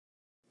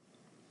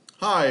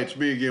Hi, it's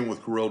me again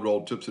with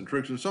CorelDraw tips and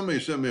tricks. And somebody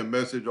sent me a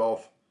message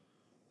off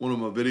one of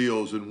my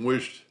videos and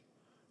wished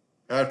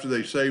after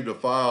they saved a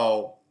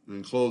file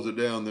and close it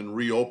down, then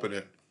reopen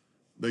it,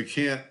 they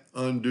can't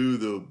undo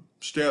the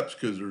steps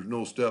because there's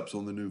no steps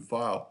on the new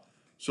file.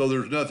 So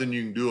there's nothing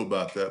you can do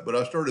about that. But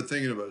I started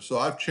thinking about it. So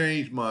I've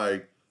changed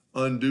my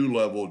undo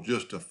level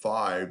just to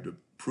 5 to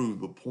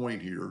prove a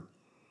point here.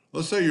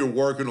 Let's say you're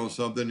working on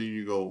something and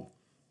you go,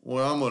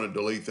 well, I'm going to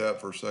delete that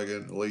for a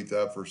second, delete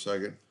that for a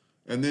second.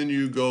 And then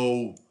you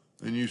go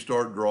and you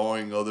start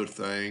drawing other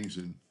things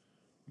and,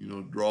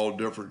 draw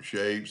different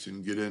shapes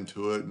and get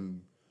into it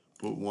and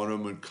put one of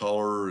them in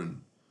color and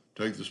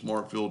take the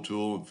Smart Fill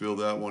tool and fill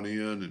that one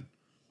in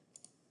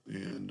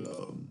and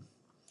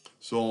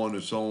so on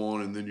and so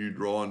on. And then you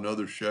draw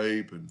another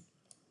shape and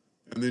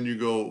then you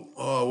go,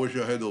 oh, I wish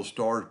I had those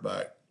stars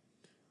back.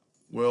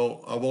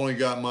 Well, I've only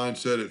got mine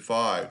set at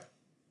 5.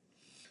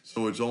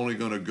 So it's only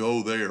going to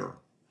go there.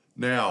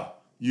 Now,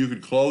 you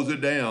could close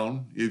it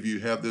down if you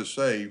have this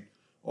saved,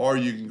 or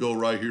you can go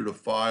right here to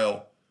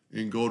File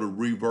and go to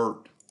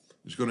Revert.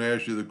 It's going to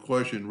ask you the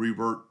question,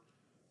 revert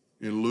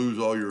and lose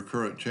all your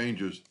current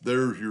changes.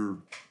 There's your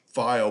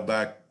file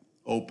back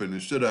open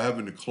instead of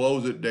having to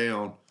close it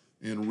down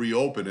and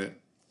reopen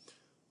it.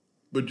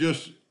 But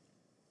just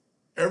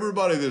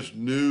everybody that's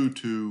new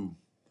to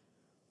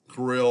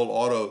Corel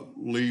ought to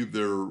leave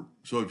their,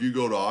 so if you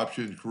go to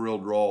Options,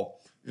 CorelDraw,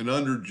 and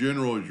under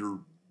General is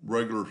your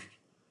regular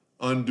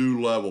undo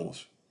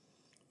levels.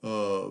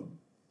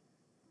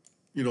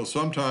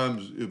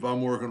 Sometimes if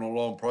I'm working on a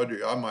long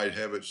project, I might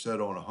have it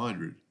set on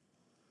 100.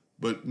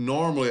 But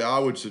normally I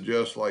would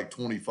suggest like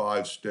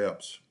 25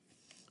 steps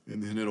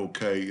and then hit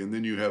OK. And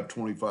then you have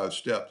 25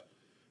 steps.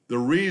 The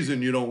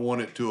reason you don't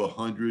want it to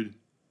 100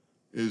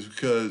 is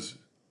because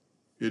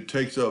it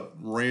takes up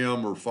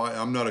RAM or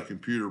I'm not a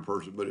computer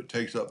person, but it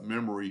takes up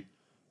memory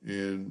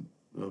and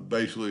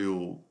basically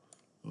will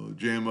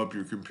jam up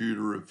your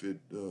computer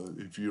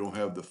if you don't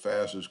have the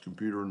fastest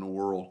computer in the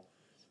world.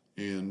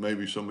 And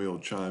maybe somebody will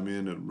chime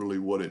in at really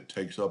what it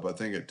takes up. I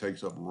think it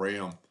takes up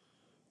RAM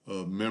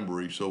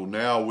memory. So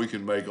now we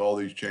can make all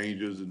these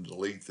changes and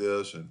delete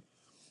this and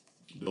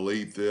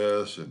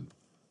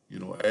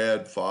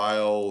add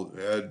file,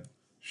 add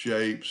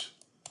shapes,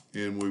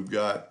 and we've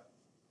got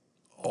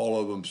all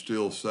of them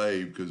still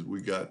saved because we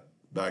got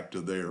back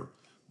to there.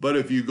 But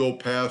if you go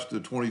past the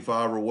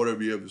 25 or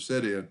whatever you have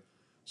set in,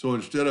 so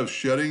instead of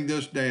shutting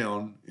this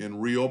down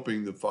and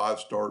reopening the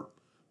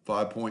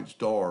 5-point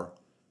star,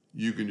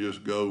 you can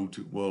just go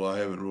to, well, I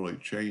haven't really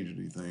changed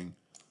anything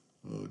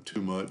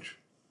too much.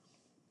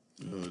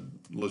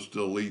 Let's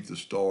delete the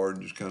star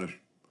and just kind of,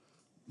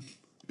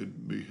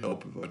 it'd be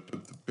helpful if I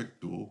took the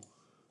pick tool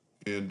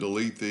and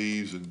delete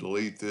these and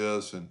delete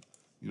this and,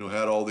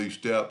 had all these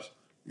steps.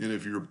 And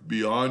if you're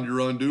beyond your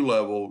undo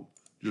level,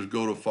 just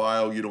go to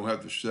File. You don't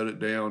have to set it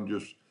down.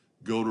 Just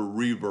go to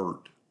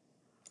Revert.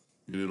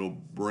 And it'll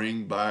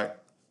bring back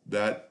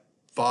that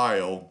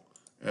file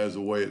as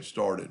the way it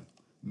started.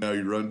 Now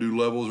your undo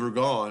levels are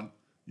gone.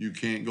 You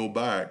can't go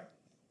back,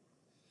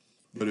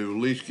 but it will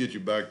at least get you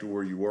back to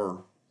where you were.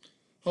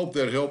 Hope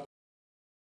that helped.